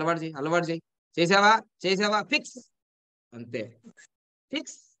 అలవాటు చేయి, అలవాటు చేయి, అలవాటు చేయి. చేసావా ఫిక్స్. అంతే,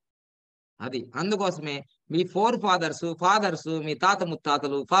 ఫిక్స్. అది అందుకోసమే మీ ఫాదర్స్, మీ తాత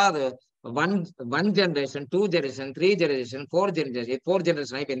ముత్తాతలు, one one generation, 2 generation, 3 generation, 4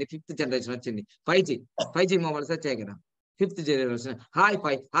 generation అయిపోయింది. 5th జనరేషన్ వచ్చింది. 5G మొబైల్స్ వచ్చాయి కదా. 5th జనరేషన్ హాయ్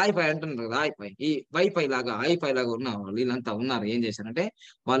ఫై అంటున్నారు కదా. ఈ వైఫై లాగా ఉన్న వాళ్ళు వీళ్ళంతా ఉన్నారు. ఏం చేశారంటే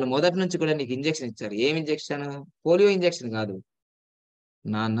వాళ్ళు మొదటి నుంచి కూడా నీకు ఇంజెక్షన్ ఇచ్చారు. ఏం ఇంజెక్షన్? పోలియో ఇంజెక్షన్ కాదు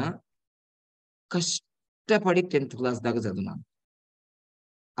నాన్న. కష్టపడి 10th క్లాస్ దాకా చదువున్నాను,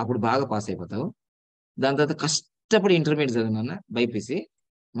 అప్పుడు బాగా పాస్ అయిపోతావు. దాని తర్వాత కష్టపడి ఇంటర్మీడియట్ చదివినా బైపీసీ,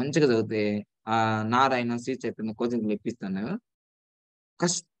 మంచిగా చదివితే నారాయణ, శ్రీ చైతన్య కోచింగ్ ఇప్పిస్తాను.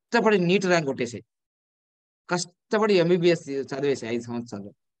 కష్టపడి నీట్ ర్యాంక్ కొట్టేసాయి, కష్టపడి ఎంబీబీఎస్ చదివేసి 5 సంవత్సరాలు.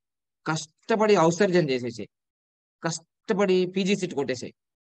 కష్టపడి ఔత్సర్జన్ చేసేసాయి, కష్టపడి పీజీ సీట్ కొట్టేసాయి,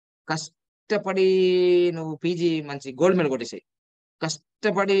 కష్టపడి నువ్వు పీజీ మంచి గోల్డ్ మెడల్ కొట్టేసాయి,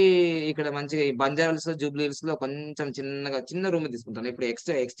 కష్టపడి ఇక్కడ మంచిగా ఈ బంజారాల్స్ జూబ్లీహిల్స్ లో కొంచెం చిన్న రూమ్ తీసుకుంటాను. ఇప్పుడు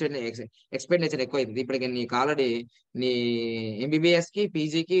ఎక్స్పెండిచర్ ఎక్కువ అవుతుంది. ఇప్పటికి నీకు ఆల్రెడీ నీ ఎంబీబీఎస్ కి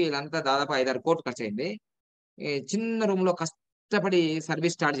పీజీకి వీళ్ళంతా దాదాపు 5-6 కోట్లు ఖర్చు అయింది. చిన్న రూమ్ లో కష్టపడి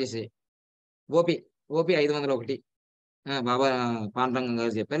సర్వీస్ స్టార్ట్ చేసి ఓపీ ఓపీ 501 బాబా పాండురంగం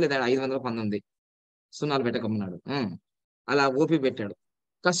గారు చెప్పారు, లేదా 519 సున్నాలు పెట్టకమ్మన్నాడు. అలా ఓపీ పెట్టాడు.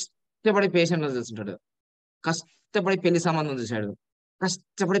 కష్టపడి పేషెంట్లు చూస్తుంటాడు, కష్టపడి పెళ్లి సంబంధం చూశాడు,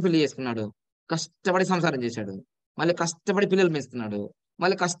 కష్టపడి పెళ్లి చేసుకున్నాడు, కష్టపడి సంసారం చేశాడు, మళ్ళీ కష్టపడి పిల్లలు పెంచుతున్నాడు,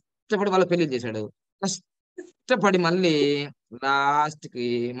 మళ్ళీ కష్టపడి వాళ్ళ పెళ్లి చేశాడు, కష్టపడి మళ్ళీ లాస్ట్ కి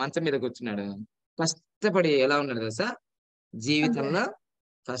మంచం మీద కూర్చున్నాడు. కష్టపడి ఎలా ఉన్నాడు తెలుసా జీవితంలో,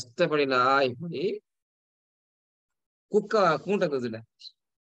 కష్టపడి ఇలా అయిపోయి కుక్క కూంట కూర్చుండే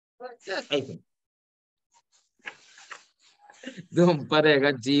అయిపోయింది. దుంపరేగా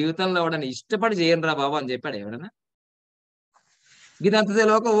జీవితంలో ఎవడన్నా ఇష్టపడి చేయను రా బాబు అని చెప్పాడు ఎవడన్నా? ఇదంతా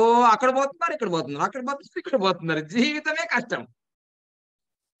తెలియక ఓ అక్కడ పోతున్నారు, ఇక్కడ పోతున్నారు, అక్కడ పోతున్నారు, ఇక్కడ పోతున్నారు, జీవితమే కష్టం.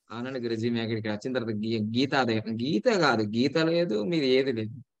 అవునండి గురుజీ, మీ అక్కడికి వచ్చిన తర్వాత గీత కాదు, గీత లేదు, మీది ఏది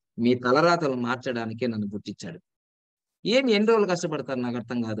లేదు, మీ తలరాతలు మార్చడానికే నన్ను పుట్టించాడు. ఎన్ని రోజులు కష్టపడతారు నాకు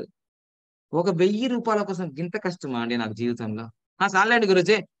అర్థం కాదు. ఒక 1000 రూపాయల కోసం గింత కష్టమా అండి నాకు జీవితంలో? చాలండి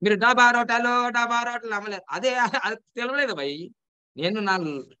గురుజీ, మీరు డాబా రోటాలు అమ్మలేదు, అదే అది తెలియలేదు భయ్. నేను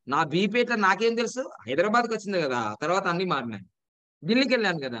నా బీపేట నాకేం తెలుసు? హైదరాబాద్కి వచ్చింది కదా, తర్వాత అన్ని మారినాయి. ఢిల్లీకి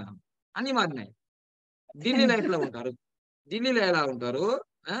వెళ్ళాను కదా, అన్ని మారినాయి. ఢిల్లీలో ఎట్లా ఉంటారు, ఢిల్లీలో ఎలా ఉంటారు,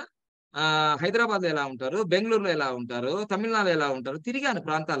 హైదరాబాద్ లో ఎలా ఉంటారు, బెంగళూరులో ఎలా ఉంటారు, తమిళనాడులో ఎలా ఉంటారు, తిరిగాను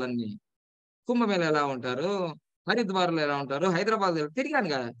ప్రాంతాలన్నీ. కుంభమేళ ఎలా ఉంటారు, హరిద్వార్లో ఎలా ఉంటారు, హైదరాబాద్ తిరిగాను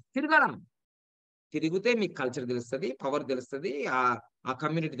కదా. తిరిగితే మీకు కల్చర్ తెలుస్తుంది, పవర్ తెలుస్తుంది, ఆ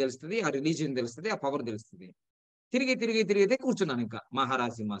కమ్యూనిటీ తెలుస్తుంది, ఆ రిలీజియన్ తెలుస్తుంది, ఆ పవర్ తెలుస్తుంది. తిరిగితే కూర్చున్నాను ఇంకా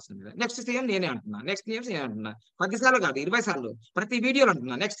మహారాజ్ సింహాసనం మీద. నెక్స్ట్ సీఎం నేనే అంటున్నా, నెక్స్ట్ సీఎం నేనే అంటున్నా. 10 సార్లు కాదు 20 సార్లు ప్రతి వీడియోలో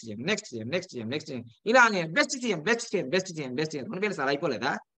అంటున్నా next CM, next CM, next CM, next CM, ఇలా best CM, best CM, best CM, best CM 2000 సార్లు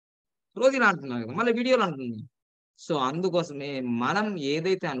అయిపోలేదా? రోజు ఇలా అంటున్నాను కదా, మళ్ళీ వీడియోలో అంటున్నాను. సో అందుకోసమే మనం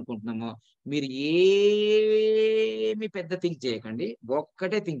ఏదైతే అనుకుంటున్నామో, మీరు ఏమి పెద్ద థింక్ చేయకండి,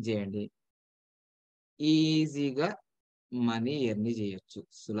 ఒక్కటే థింక్ చేయండి, ఈజీగా మనీ ఎర్న్ చేయొచ్చు,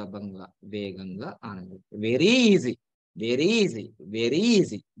 సులభంగా, వేగంగా, ఆనందంగా. Very easy, very easy, very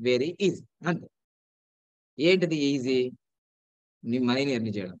easy, very easy. అంతే. ఏంటిది ఈజీ? నీ మనీని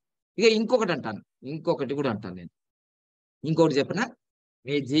ఎర్న్ చేయడం. ఇక ఇంకొకటి కూడా అంటాను నేను. ఇంకొకటి చెప్పనా?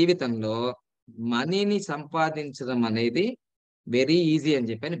 మీ జీవితంలో మనీని సంపాదించడం అనేది వెరీ ఈజీ అని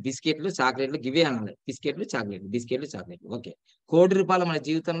చెప్పాను. బిస్కెట్లు చాక్లెట్లు గివే అనాలి. బిస్కెట్లు చాక్లెట్లు ఓకే. ₹1,00,00,000 మన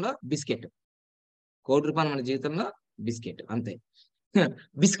జీవితంలో బిస్కెట్, ₹1,00,00,000 మన జీవితంలో బిస్కెట్, అంతే.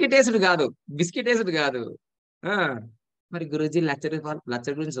 బిస్కెట్ వేసుడు కాదు. మరి గురూజీ లక్ష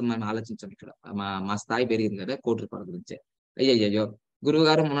గురించి మనం ఆలోచించాం ఇక్కడ. మా స్థాయి పెరిగింది కదా, ₹1,00,00,000 గురించే. అయ్యయ్యో గురువు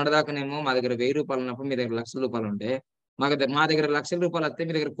గారు, మొన్నటిదాకానేమో మా దగ్గర ₹1000 ఉన్నప్పుడు మీ దగ్గర ₹1,00,000 ఉంటే, మా దగ్గర ₹1,00,000 వస్తే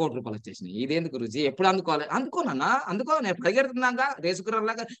మీ దగ్గర ₹1,00,00,000 వచ్చేసినాయి. ఇదేంది గురూజీ? ఎప్పుడు అందుకోవాలి? అందుకో నేను పరిగెడుతున్నాగా, రేసు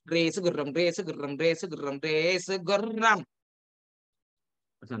గుర్రంలాగా, రేసు గుర్రం, రేసు గుర్రం, రేసు గుర్రం, రేసు గుర్రం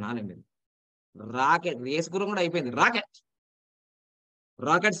అట్లా నాలండి. రాకెట్ రేస్ గురం కూడా అయిపోయింది.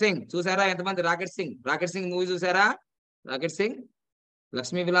 రాకెట్ సింగ్ చూసారా? ఎంతమంది రాకెట్ సింగ్ మూవీ చూసారా? రాకెట్ సింగ్,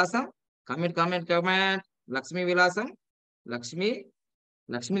 లక్ష్మీ విలాసం, కామెంట్. లక్ష్మీ విలాసం,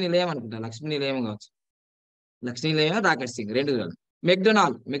 లక్ష్మీ నిలయం అనుకుంటా, లక్ష్మీ నిలయం కావచ్చు. లక్ష్మీ నిలయం, రాకెట్ సింగ్ 2 చూడాలి.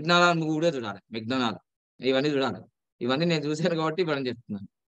 మెక్డొనాల్డ్ మూవీ కూడా చూడాలి. ఇవన్నీ చూడాలి. ఇవన్నీ నేను చూశాను కాబట్టి ఇవన్నీ చెప్తున్నాను.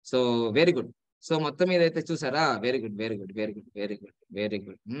 So very good. సో మొత్తం మీద అయితే చూసారా? Very good.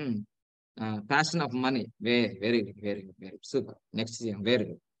 Passion of money, very good super. Next very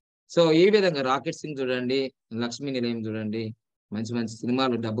good. So ఈ విధంగా రాకెట్ సింగ్ చూడండి, లక్ష్మీ నిలయం చూడండి, మంచి మంచి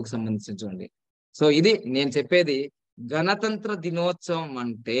సినిమాలు డబ్బుకు సంబంధించి చూడండి. సో ఇది నేను చెప్పేది. గణతంత్ర దినోత్సవం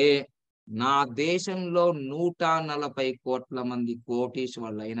అంటే నా దేశంలో 140 కోట్ల మంది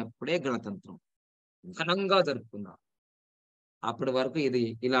కోటీశ్వర్లు అయినప్పుడే గణతంత్రం ఘనంగా జరుపుకుందాం. అప్పటి వరకు ఇది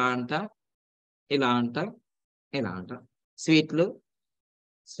ఇలా అంటాం, స్వీట్లు,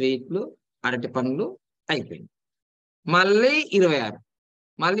 అరటి పండ్లు అయిపోయింది. మళ్ళీ 26,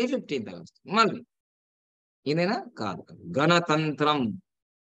 మళ్ళీ 15th ఆగస్ట్, మళ్ళీ ఇదేనా? కాదు. గణతంత్రం,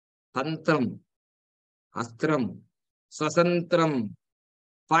 తంత్రం, అస్త్రం, స్వతంత్రం,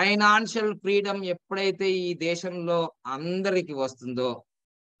 ఫైనాన్షియల్ ఫ్రీడమ్ ఎప్పుడైతే ఈ దేశంలో అందరికి వస్తుందో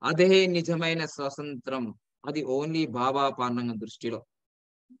అదే నిజమైన స్వతంత్రం. అది ఓన్లీ బాబా పాండురంగం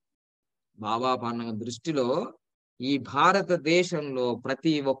దృష్టిలో ఈ భారతదేశంలో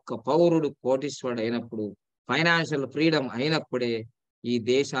ప్రతి ఒక్క పౌరుడు కోటీశ్వరుడు అయినప్పుడు, ఫైనాన్షియల్ ఫ్రీడమ్ అయినప్పుడే ఈ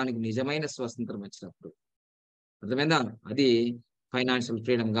దేశానికి నిజమైన స్వతంత్రం వచ్చినప్పుడు. అర్థమైందా? అది ఫైనాన్షియల్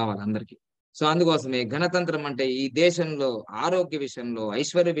ఫ్రీడమ్ కావాలి అందరికి. సో అందుకోసమే గణతంత్రం అంటే ఈ దేశంలో ఆరోగ్య విషయంలో,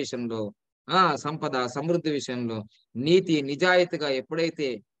 ఐశ్వర్య విషయంలో, సంపద సమృద్ధి విషయంలో నీతి నిజాయితీగా ఎప్పుడైతే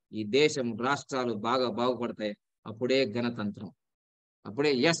ఈ దేశం రాష్ట్రాలు బాగా బాగుపడతాయి అప్పుడే గణతంత్రం.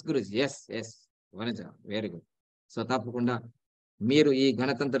 అప్పుడే yes Guruji, yes yes Vanaja, very good. So తప్పకుండా మీరు ఈ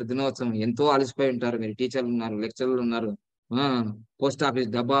గణతంత్ర దినోత్సవం ఎంతో అలసిపోయి ఉంటారు. మీరు టీచర్లు ఉన్నారు, లెక్చరర్లు ఉన్నారు, పోస్ట్ ఆఫీస్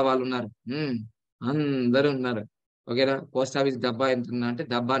డబ్బా వాళ్ళు ఉన్నారు, అందరూ ఉన్నారు. ఓకేనా? పోస్ట్ ఆఫీస్ డబ్బా ఎంత అంటే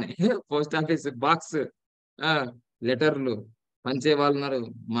డబ్బానే పోస్ట్ ఆఫీస్ బాక్స్, లెటర్లు పంచే వాళ్ళు ఉన్నారు,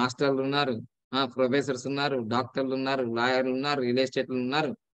 మాస్టర్లు ఉన్నారు, ప్రొఫెసర్స్ ఉన్నారు, డాక్టర్లు ఉన్నారు, లాయర్లు ఉన్నారు, రియల్ ఎస్టేట్లు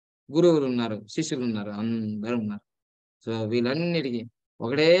ఉన్నారు, గురువులు ఉన్నారు, శిష్యులు ఉన్నారు, అందరూ ఉన్నారు. సో వీళ్ళన్నిటికీ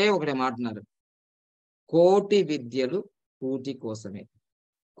ఒకటే మాట ఉన్నారు, కోటి విద్యలు కూటి కోసమే,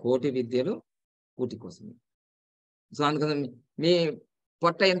 కోటి విద్యలు కూటి కోసమే. సో అందుకని మీ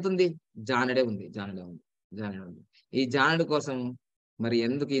పొట్ట ఎంత ఉంది? జానడే ఉంది, జానడే ఉంది, జానడే ఉంది. ఈ జానడు కోసం మరి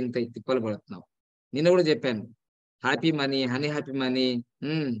ఎందుకు ఇంత తిప్పలు పడుతున్నావు? నిన్న కూడా చెప్పాను, happy money, happy money,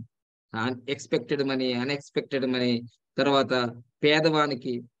 expected money, unexpected money, తర్వాత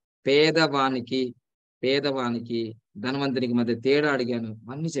పేదవానికి పేదవానికి పేదవానికి ధనవంతునికి మధ్య తేడా అడిగాను,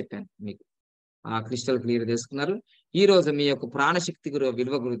 అన్ని చెప్పాను మీకు. క్రిస్టల్ క్లియర్ తెలుసుకున్నారు. ఈ రోజు మీ యొక్క ప్రాణశక్తి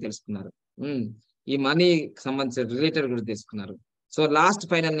విలువ గురించి తెలుసుకున్నారు. ఈ మనీకి సంబంధించిన రిలేటెడ్ గురించి తెలుసుకున్నారు. సో లాస్ట్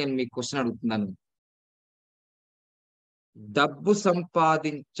ఫైనల్ నేను మీకు క్వశ్చన్ అడుగుతున్నాను. డబ్బు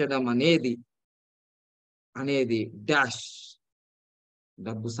సంపాదించడం అనేది డాష్,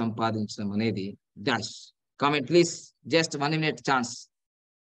 డబ్బు సంపాదించడం అనేది dash. Comment please, just 1 minute chance.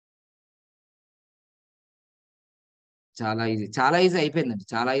 చాలా ఈజీ అయిపోయిందండి,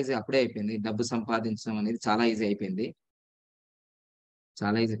 చాలా ఈజీ, అప్పుడే అయిపోయింది. డబ్బు సంపాదించడం అనేది చాలా ఈజీ అయిపోయింది,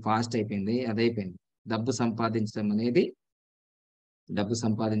 చాలా ఈజీ, ఫాస్ట్ అయిపోయింది, అదైపోయింది. డబ్బు సంపాదించడం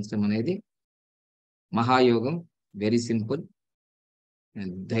అనేది మహాయోగం, వెరీ సింపుల్,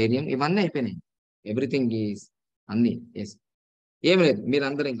 ధైర్యం, ఇవన్నీ అయిపోయినాయి. ఎవ్రీథింగ్ ఈజ్ అన్ని ఎస్. ఏం లేదు,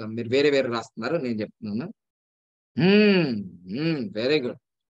 మీరందరూ ఇంకా మీరు వేరే రాస్తున్నారు, నేను చెప్తున్నాను. Very good,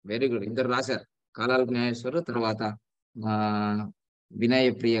 very good. ఇద్దరు రాశారు, కాలాల జ్ఞానేశ్వరు, తర్వాత వినయ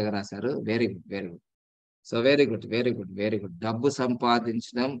ప్రియగా రాశారు. Very good, very good. So very good, very good, very good. డబ్బు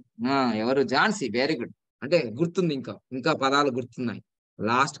సంపాదించడం ఎవరు? Jhansi, very good. అంటే గుర్తుంది, ఇంకా పదాలు గుర్తున్నాయి.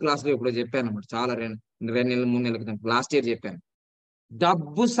 లాస్ట్ క్లాస్ లో ఇప్పుడు చెప్పాను అన్నమాట, చాలా 2 నెలలు 3 నెలల క్రితం, లాస్ట్ ఇయర్ చెప్పాను.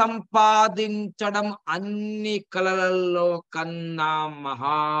 డబ్బు సంపాదించడం అన్ని కళలలో కన్నా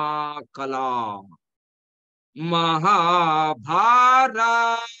మహాకళ, మహాభారత్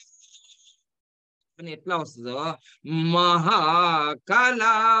అని ఎట్లా వస్తుందో మహాకళ.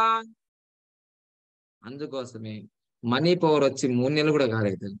 అందుకోసమే మనీ పవర్ వచ్చి 3 నెలలు కూడా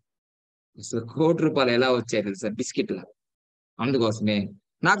కాలేదు, అసలు ₹1 కోటి ఎలా వచ్చాయి తెలుసా? బిస్కెట్లా. అందుకోసమే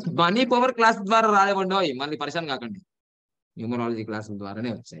నాకు మనీ పవర్ క్లాస్ ద్వారా రానివ్వండి, మళ్ళీ పరిశాన్ కాకండి, న్యూమరాలజీ క్లాసుల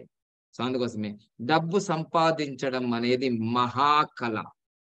ద్వారానే వచ్చాయి. సో అందుకోసమే డబ్బు సంపాదించడం అనేది మహాకళ,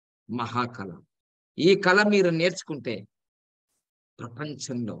 మహాకళ. ఈ కళ మీరు నేర్చుకుంటే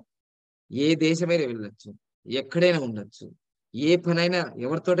ప్రపంచంలో ఏ దేశమైనా వెళ్ళొచ్చు, ఎక్కడైనా ఉండొచ్చు, ఏ పనైనా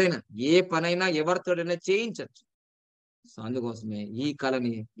ఎవరితోటైనా చేయించవచ్చు. సో అందుకోసమే ఈ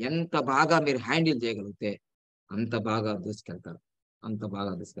కళని ఎంత బాగా మీరు హ్యాండిల్ చేయగలిగితే అంత బాగా దూసుకెళ్తారు, అంత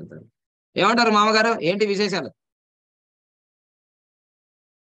బాగా దూసుకెళ్తారు. ఏమంటారు మామగారు? ఏంటి విశేషాలు?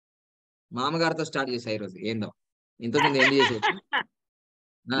 మామగారితో స్టార్ట్ చేసా ఈరోజు, ఏందో ఇంతకుముందు ఎండ్ చేసేది.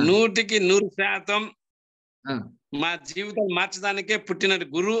 100కి 100% మా జీవితం మార్చడానికే పుట్టిన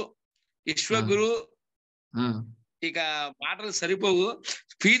గురు, విశ్వగురు. ఇక మాటలు సరిపోవు.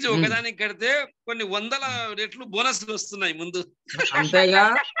 ఫీజు ఒకదానికి కడితే కొన్ని 100 రెట్లు బోనస్లు వస్తున్నాయి ముందు. అంతేగా,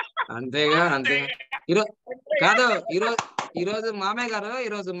 అంతేగా, అంతేగా. కాదు, ఈరోజు మామయ్య గారు,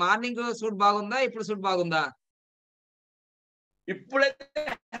 ఈరోజు మార్నింగ్ సూట్ బాగుందా? ఇప్పుడు సూట్ బాగుందా? ఇప్పుడైతే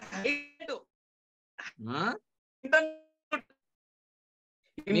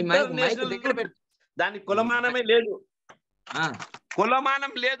దాని కొలమానమే లేదు,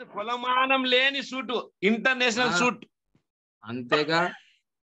 కొలమానం లేదు, కొలమానం లేని సూటు, ఇంటర్నేషనల్ సూట్. అంతేగా.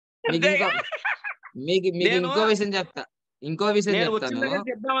 మీకు ఇంకో విషయం చెప్తాను,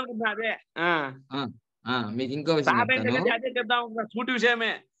 చెప్దాం అనుకుంటున్నా. అదే మీకు ఇంకో విషయం చెప్తాను, అదే చెప్దాం సూట్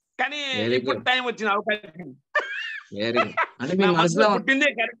విషయమే. కానీ ఇప్పుడు టైం వచ్చిన అవకాశం. Very good. అంటే మీ మనసులో పుట్టింది,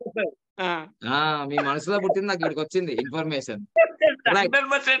 మీ మనసులో పుట్టింది, నాకు ఇక్కడికి వచ్చింది information. Right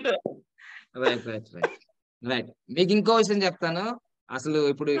right right right right. మీకు ఇంకో విషయం చెప్తాను. అసలు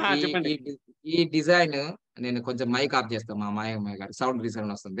ఇప్పుడు ఈ డిజైన్ నేను కొంచెం మైక్ ఆఫ్ చేస్తాను, మా మాయమ్మ గారు సౌండ్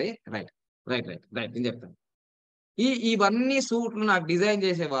డిజైన్ వస్తుంది. రైట్ రైట్ రైట్ రైట్ నేను చెప్తాను. ఇవన్నీ సూట్లు నాకు డిజైన్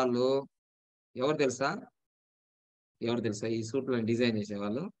చేసే వాళ్ళు ఎవరు తెలుసా? ఎవరు తెలుసా ఈ సూట్లను డిజైన్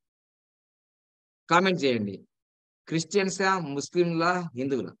చేసేవాళ్ళు? కామెంట్ చేయండి. క్రిస్టియన్సా, ముస్లింలా,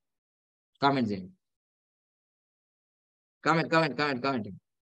 హిందువులా? కామెంట్ చేయండి. కామెంట్.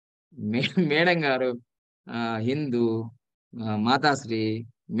 మేడం గారు హిందూ, మాతాశ్రీ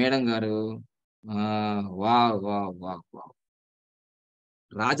మేడం గారు wow wow wow wow.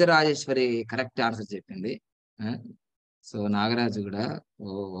 Rajarajeshwari correct answer చెప్పింది. సో నాగరాజు కూడా ఓ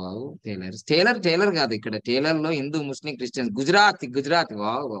వావ్. టైలర్ కాదు, ఇక్కడ టైలర్ లో హిందూ, ముస్లిం, Christian, Gujarati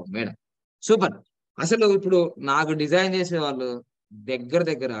wow wow madam super. అసలు ఇప్పుడు నాకు డిజైన్ చేసే వాళ్ళు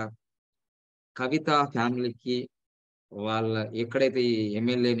దగ్గర కవిత ఫ్యామిలీకి, వాళ్ళ ఎక్కడైతే ఈ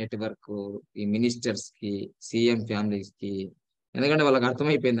ఎమ్మెల్యే నెట్వర్క్, ఈ మినిస్టర్స్ కి, సీఎం ఫ్యామిలీస్ కి, ఎందుకంటే వాళ్ళకి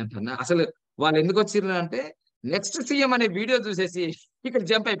అర్థమైపోయిందంట. అసలు వాళ్ళు ఎందుకు వచ్చిర్రు అంటే నెక్స్ట్ సీఎం అనే వీడియో చూసేసి ఇక్కడ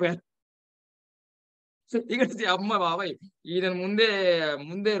జంప్ అయిపోయారు. ఇక్కడ అమ్మ బాబాయ్ ఈయన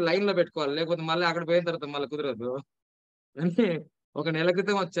ముందే లైన్ లో పెట్టుకోవాలి, లేకపోతే మళ్ళీ అక్కడ పోయిన తర్వాత మళ్ళీ కుదరదు అంటే ఒక నెల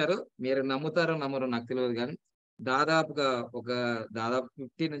క్రితం వచ్చారు. మీరు నమ్ముతారో నమ్మరో నాకు తెలియదు, కానీ దాదాపు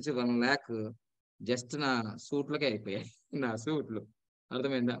 50 నుంచి 1 lakh జస్ట్ నా సూట్లకే అయిపోయాయి. నా సూట్లు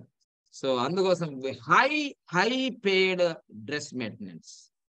అర్థమైందా? సో అందుకోసం హై పేడ్ డ్రెస్ మెయింటెనెన్స్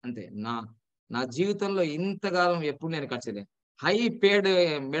అంతే. నా జీవితంలో ఇంతకాలం ఎప్పుడు నేను ఖర్చు చేయలేదు. High paid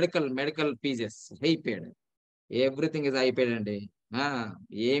medical fees, high paid, everything is high paid అండి.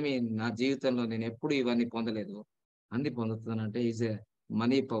 ఏమి నా జీవితంలో నేను ఎప్పుడు ఇవన్నీ పొందలేదు. అన్ని పొందుతున్నానంటే is a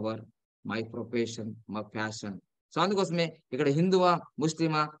money power, my profession, my passion. So అందుకోసమే ఇక్కడ హిందువా,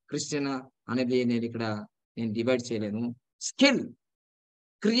 ముస్లిమా, క్రిస్టియనా అనేది నేను డివైడ్ చేయలేను. Skill,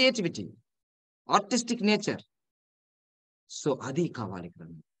 creativity, artistic nature, so అది కావాలి ఇక్కడ,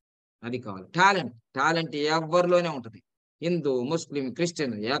 అది కావాలి. టాలెంట్ ఎవరిలోనే ఉంటది. హిందూ, ముస్లిం,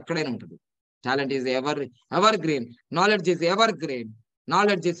 క్రిస్టియన్ ఎక్కడైనా ఉంటుంది. Talent is ever green, knowledge is ever green,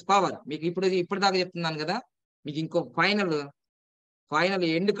 knowledge is power. మీకు ఇప్పటిదాకా చెప్తున్నాను కదా, మీకు ఇంకో ఫైనల్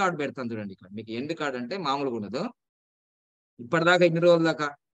ఎండ్ కార్డ్ పెడతాను చూడండి. ఇక్కడ మీకు ఎండ్ కార్డ్ అంటే మామూలుగా ఉండదు. ఇప్పటిదాకా ఇన్ని రోజుల దాకా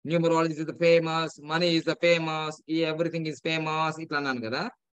numerology is famous, money is the famous, everything is famous ఇట్లా అన్నాను కదా.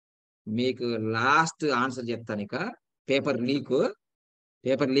 మీకు లాస్ట్ ఆన్సర్ చెప్తాను. ఇక పేపర్ లీక్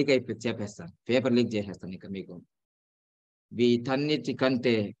అయిపోయి చెప్పేస్తాను, పేపర్ లీక్ చేసేస్తాను. ఇక మీకు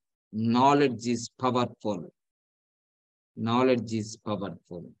వీటన్నిటికంటే నాలెడ్జ్ ఈజ్ పవర్ఫుల్.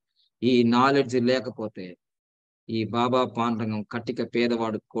 ఈ నాలెడ్జ్ లేకపోతే ఈ బాబా పాండురంగం కట్టిక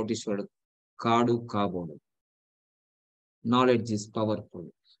పేదవాడు కోటీశ్వరుడు కాబోడు. Knowledge is powerful.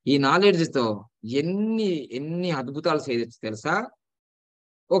 ఈ నాలెడ్జ్ తో ఎన్ని అద్భుతాలు చేయొచ్చు తెలుసా?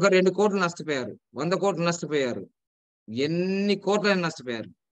 ఒక 2 కోట్లు నష్టపోయారు, 100 కోట్లు నష్టపోయారు, ఎన్ని కోట్లైనా నష్టపోయారు.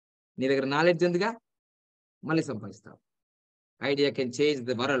 నీ దగ్గర నాలెడ్జ్ ఉందిగా, మళ్ళీ సంపాదిస్తావు. Idea can change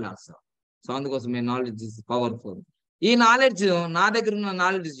the world also. So అందుకోసం నాలెడ్జ్ ఈజ్ పవర్ఫుల్. ఈ నాలెడ్జ్, నా దగ్గర ఉన్న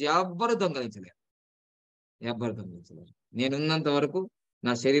నాలెడ్జ్ ఎవ్వరు దొంగలించలేరు. నేను ఉన్నంత వరకు,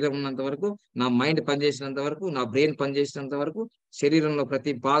 నా శరీరం ఉన్నంత వరకు, నా మైండ్ పనిచేసినంత వరకు, నా బ్రెయిన్ పనిచేసినంత వరకు, శరీరంలో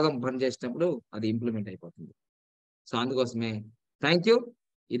ప్రతి భాగం పనిచేసినప్పుడు అది ఇంప్లిమెంట్ అయిపోతుంది. సో అందుకోసమే థ్యాంక్ యూ.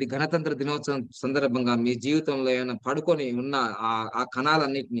 ఇది గణతంత్ర దినోత్సవం సందర్భంగా మీ జీవితంలో ఏమైనా పడుకొని ఉన్న ఆ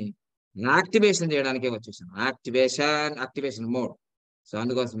కణాలన్నింటినీ యాక్టివేషన్ చేయడానికే వచ్చేసాను. Activation mode. సో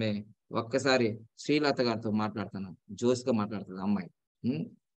అందుకోసమే ఒక్కసారి శ్రీలత గారితో మాట్లాడతాను. జోస్గా మాట్లాడుతుంది అమ్మాయి.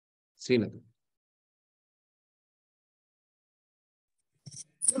 శ్రీలత.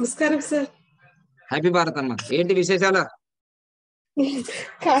 నమస్కారం సార్. హ్యాపీ భారత్ అమ్మ. ఏంటి విశేషాలు?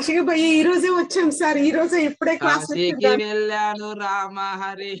 కాశీకి పోయి ఈ రోజే వచ్చాం సార్. ఈ రోజే ఇప్పుడే కాశీకి వెళ్ళాను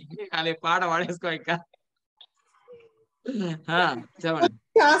రామహరి అనే పాట పాడేసుకో. ఇంకా చెప్పండి.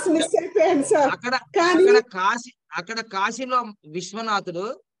 క్లాస్ మిస్ అయిపోయాను సార్. అక్కడ కాశీలో విశ్వనాథుడు,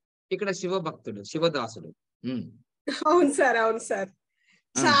 ఇక్కడ శివదాసుడు. అవును సార్.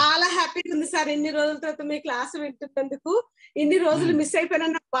 చాలా హ్యాపీగా ఉంది సార్. ఎన్ని రోజుల తర్వాత మీ క్లాస్ వింటున్నందుకు. ఇన్ని రోజులు మిస్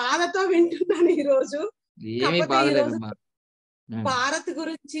అయిపోయిన బాధతో వింటున్నాను ఈ రోజు. భారత్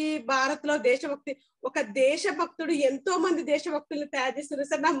గురించి, భారత్ లో దేశభక్తి, ఒక దేశభక్తుడు ఎంతో మంది దేశభక్తులను తయారు చేస్తున్నారు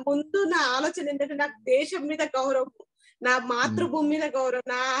సార్. నా ఆలోచన ఏంటంటే, నాకు దేశం మీద గౌరవం, నా మాతృభూమి మీద గౌరవం,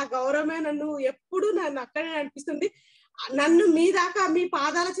 నా గౌరవమే నన్ను ఎప్పుడు అక్కడే అనిపిస్తుంది. నన్ను మీ దాకా, మీ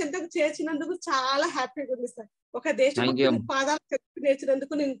పాదాల చెంతకు చేర్చినందుకు చాలా హ్యాపీగా ఉంది సార్. ఒక దేశభక్తుని పాదాల చెంతకు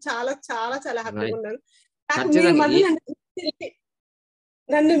చేర్చినందుకు నేను చాలా చాలా చాలా హ్యాపీగా ఉన్నాను.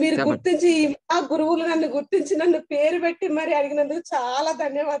 నన్ను మీరు గుర్తించి, మా గురువులు నన్ను గుర్తించి నన్ను పేరు పెట్టి మరి అడిగినందుకు చాలా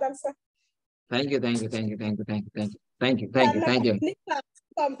ధన్యవాదాలు సార్.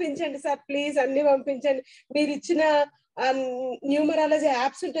 పంపించండి సార్ ప్లీజ్, అన్ని పంపించండి. మీరు ఇచ్చిన న్యూమరాలజీ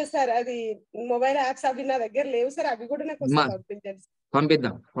యాప్స్ ఉంటాయి సార్, అది మొబైల్ యాప్స్, అవి నా దగ్గర లేవు సార్. అవి కూడా నాకు పంపించండి.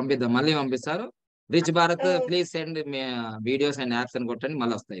 పంపిద్దాం, మళ్ళీ పంపిస్తారు. Rich Bharat please send videos and apps అని కొట్టండి,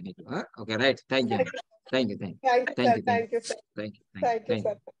 మళ్ళీ వస్తాయి నీకు. Okay right, thank you thank you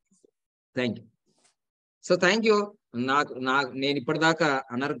thank you. So thank you. నేను ఇప్పటిదాకా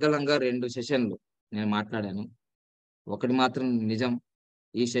అనర్గళంగా 2 సెషన్లు నేను మాట్లాడాను. ఒకటి మాత్రం నిజం,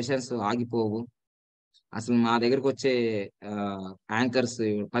 ఈ సెషన్స్ ఆగిపోవు. అసలు మా దగ్గరకు వచ్చే యాంకర్స్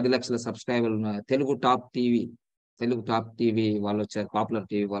 10 లక్షల సబ్స్క్రైబర్లు తెలుగు టాప్ టీవీ వాళ్ళు వచ్చారు, పాపులర్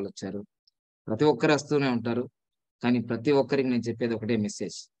టీవీ వాళ్ళు వచ్చారు. ప్రతి ఒక్కరు వస్తూనే ఉంటారు. కానీ ప్రతి ఒక్కరికి నేను చెప్పేది ఒకటే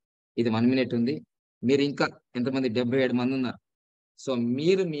మెసేజ్, ఇది 1 మినిట్ ఉంది. మీరు ఇంకా ఎంతమంది 77 మంది ఉన్నారు. సో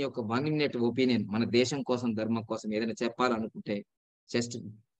మీరు మీ యొక్క 1 మినిట్ ఒపీనియన్ మన దేశం కోసం, ధర్మం కోసం ఏదైనా చెప్పాలనుకుంటే జస్ట్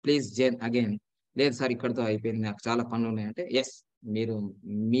ప్లీజ్ జైన్ అగైన్. లేదు సార్ ఇక్కడితో అయిపోయింది, నాకు చాలా పనులు ఉన్నాయంటే ఎస్, మీరు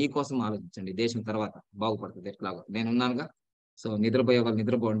మీకోసం ఆలోచించండి. దేశం తర్వాత బాగుపడుతుంది ఎట్లాగో నేనున్నానుగా. సో నిద్రపోయే వాళ్ళు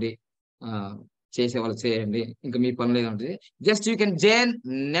నిద్రపోండి, చేసే వాళ్ళు చేయండి, ఇంకా మీ పనులు ఏదో ఉంటుంది. Just you can Jain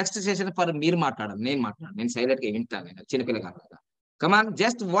next session for మీరు మాట్లాడాలి, నేను సైలెంట్ గా వింటాను, నేను చిన్నపిల్ల కాదు. కమాన్,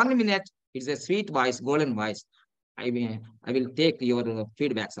 just 1 minute. It's a sweet voice, golden voice. I will take your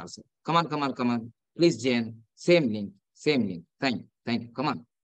feedbacks also. Come on. Please join. Same link. Thank you. Come on.